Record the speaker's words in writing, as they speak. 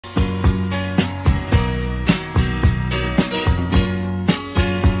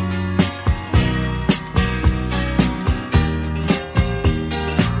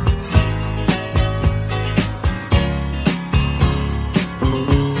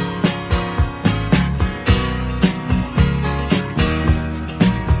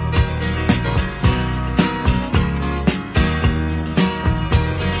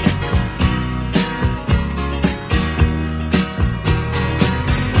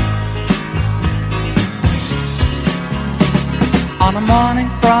On a morning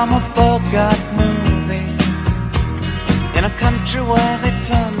from a Bogart movie, in a country where they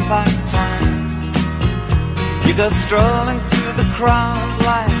turn back time, you go strolling through the crowd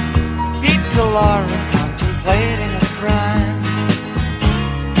like Peter Lorre contemplating a crime.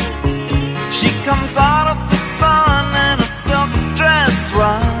 She comes out of the sun in a silk dress,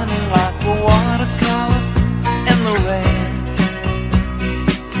 running like a watercolor in the rain.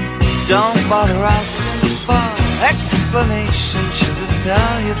 Don't bother asking for explanation, she'll just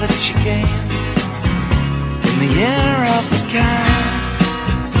tell you that she came in the year of the cat.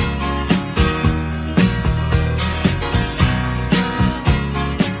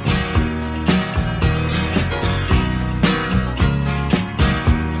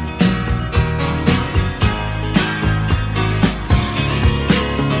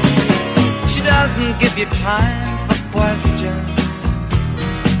 She doesn't give you time for questions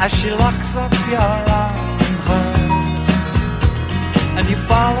as she locks up your arm in hers, and you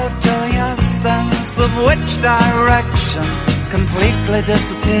follow till your sense of which direction completely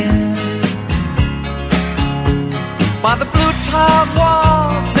disappears. By the blue tiled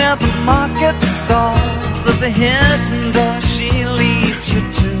walls near the market stalls, there's a hidden door she leads you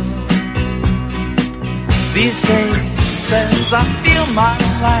to. These days, she says, I feel my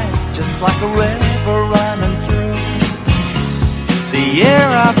life just like a river running through the year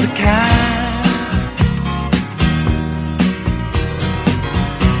of the cat.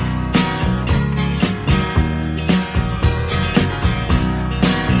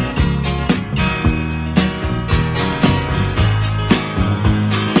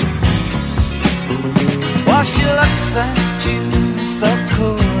 While she looks at you so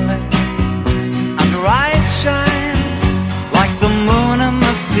coolly, and her eyes shine like the moon and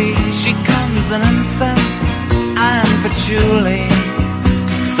the sea. She comes in incense and patchouli,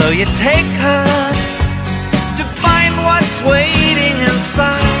 so you take her to find what's waiting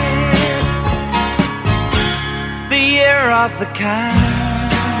inside the year of the cat.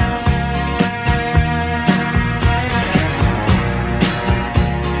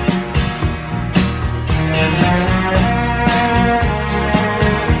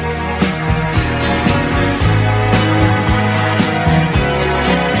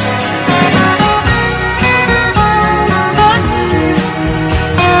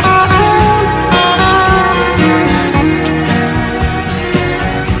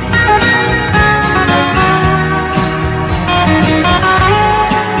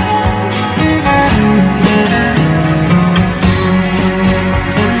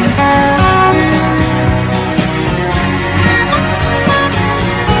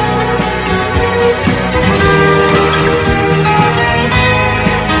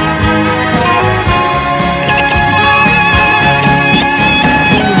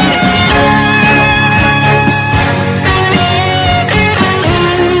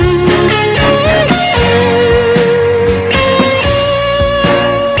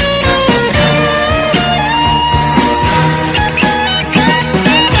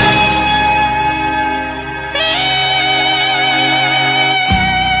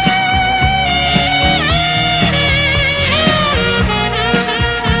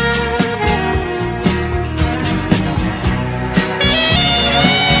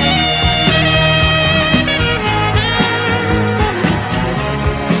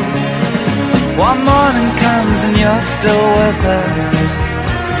 One morning comes and you're still with her,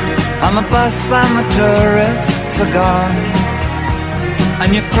 on the bus and the tourists are gone, and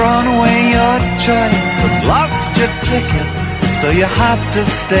you've thrown away your choice and lost your ticket, so you have to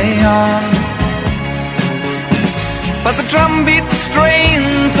stay on. But the drumbeat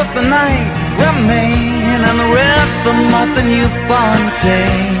strains of the night remain, and the rhythm of the newborn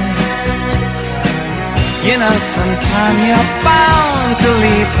day. You know sometime you're bound to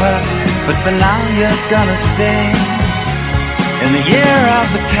leave her, but for now you're gonna stay in the year of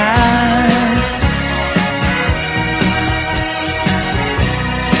the cat.